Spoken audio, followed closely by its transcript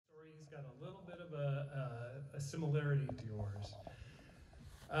got a little bit of a similarity to yours.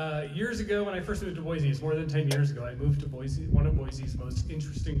 Years ago, when I first moved to Boise, it's more than 10 years ago, I moved to Boise, one of Boise's most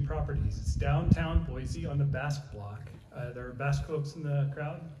interesting properties. It's downtown Boise on the Basque block. There are Basque folks in the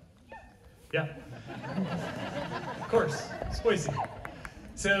crowd? Yeah. Of course, it's Boise.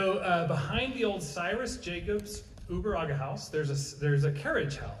 So behind the old Cyrus Jacobs Uber-Aga house, there's a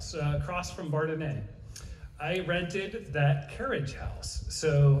carriage house across from Bardenay. I rented that carriage house.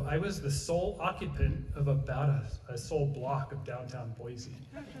 So I was the sole occupant of about a sole block of downtown Boise.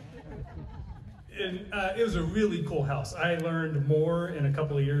 And it was a really cool house. I learned more in a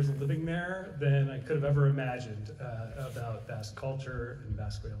couple of years of living there than I could have ever imagined about Basque culture and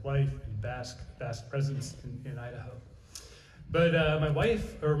Basque way of life and Basque presence in Idaho. But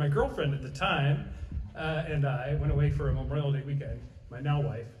my girlfriend at the time, and I went away for a Memorial Day weekend. My now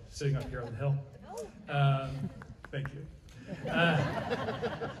wife, sitting up here on the hill. Thank you.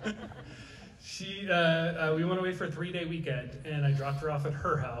 We went away for a 3-day weekend, and I dropped her off at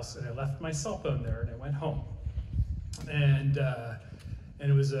her house, and I left my cell phone there, and I went home. And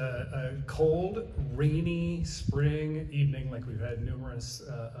it was a cold, rainy spring evening, like we've had numerous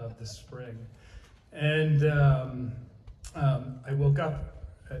of this spring. And I woke up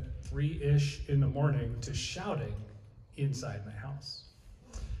at 3-ish in the morning to shouting inside my house.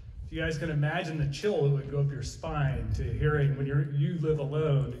 You guys can imagine the chill that would go up your spine to hearing when you live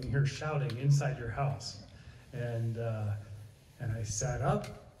alone and you hear shouting inside your house. And I sat up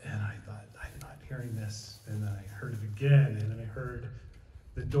and I thought, I'm not hearing this. And then I heard it again, and then I heard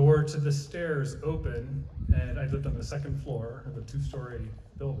the door to the stairs open, and I lived on the second floor of a 2-story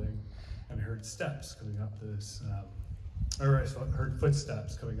building, and I heard steps coming up this, I heard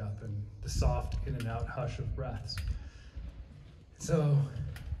footsteps coming up and the soft in and out hush of breaths. So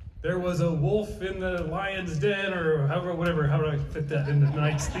there was a wolf in the lion's den, or whatever, how do I fit that into the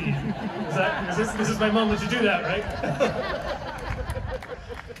night's theme? This is my moment to do that, right?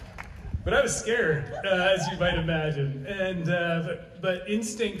 But I was scared, as you might imagine. And, but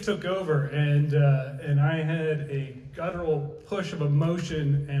instinct took over, and I had a guttural push of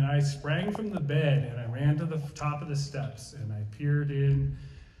emotion, and I sprang from the bed, and I ran to the top of the steps, and I peered in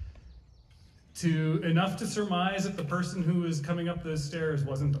to enough to surmise that the person who was coming up those stairs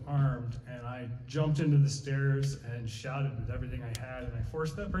wasn't armed, and I jumped into the stairs and shouted with everything I had, and I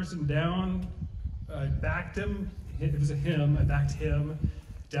forced that person down. I backed him, it was a him, I backed him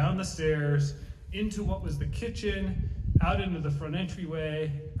down the stairs into what was the kitchen, out into the front entryway,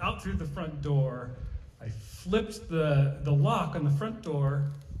 out through the front door. I flipped the lock on the front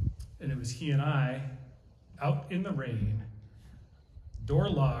door, and it was he and I out in the rain, door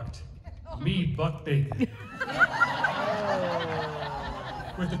locked, me buck naked,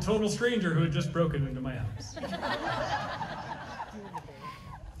 with a total stranger who had just broken into my house.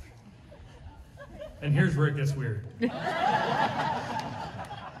 And here's where it gets weird.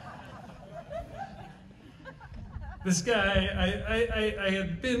 This guy, I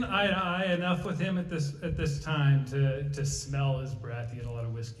had been eye to eye enough with him at this time to smell his breath. He had a lot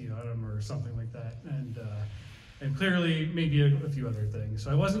of whiskey on him or something like that, and clearly maybe a few other things. So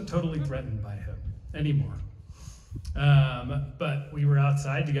I wasn't totally threatened by him anymore. But we were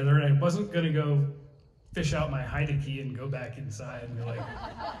outside together, and I wasn't going to go fish out my Heineke and go back inside and be like,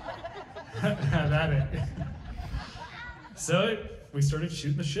 have at it. So we started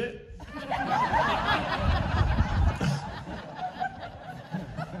shooting the shit.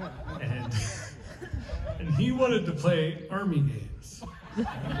 And he wanted to play army games.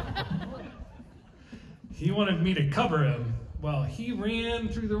 He wanted me to cover him while he ran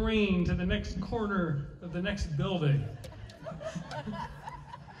through the rain to the next corner of the next building.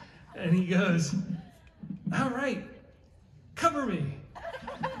 And he goes, all right, cover me.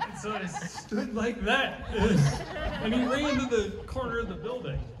 And so I stood like that. And he ran to the corner of the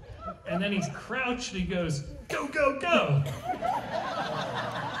building. And then he's crouched and he goes, go, go, go.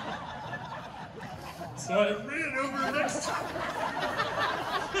 So I ran over next to him.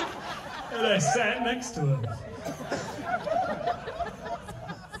 And I sat next to him.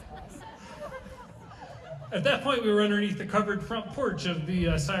 At that point, we were underneath the covered front porch of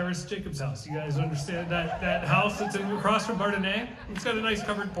the Cyrus Jacobs house. You guys understand that house that's across from Bardenay? It's got a nice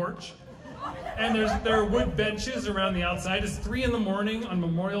covered porch. And there are wood benches around the outside. It's 3 in the morning on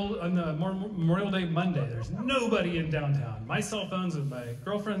Memorial Day Monday. There's nobody in downtown. My cell phone's at my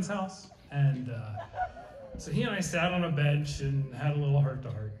girlfriend's house. And so he and I sat on a bench and had a little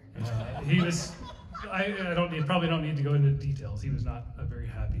heart-to-heart. He was, I probably don't need to go into details. He was not a very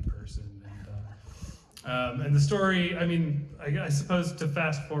happy person. And the story, I mean, I suppose to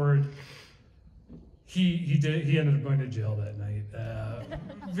fast forward, he ended up going to jail that night.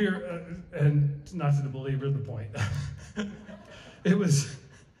 And not to belabor the point, it was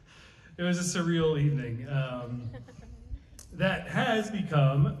a surreal evening. That has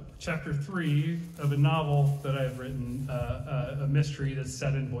become chapter 3 of a novel that I've written, a mystery that's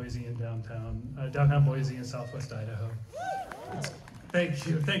set in Boise and downtown Boise in Southwest Idaho. Thank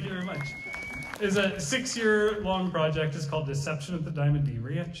you very much. It's a 6-year-long project. It's called Deception at the Diamond D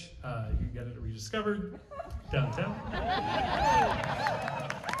Ranch. You can get it at Rediscovered downtown.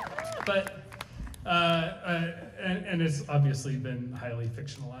 But and it's obviously been highly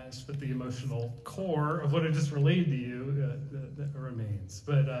fictionalized, but the emotional core of what I just relayed to you remains.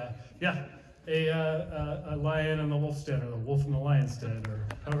 But yeah, a lion in the wolf's den, or the wolf in the lion's den, or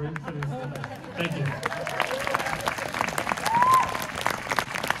however you put it. Thank you.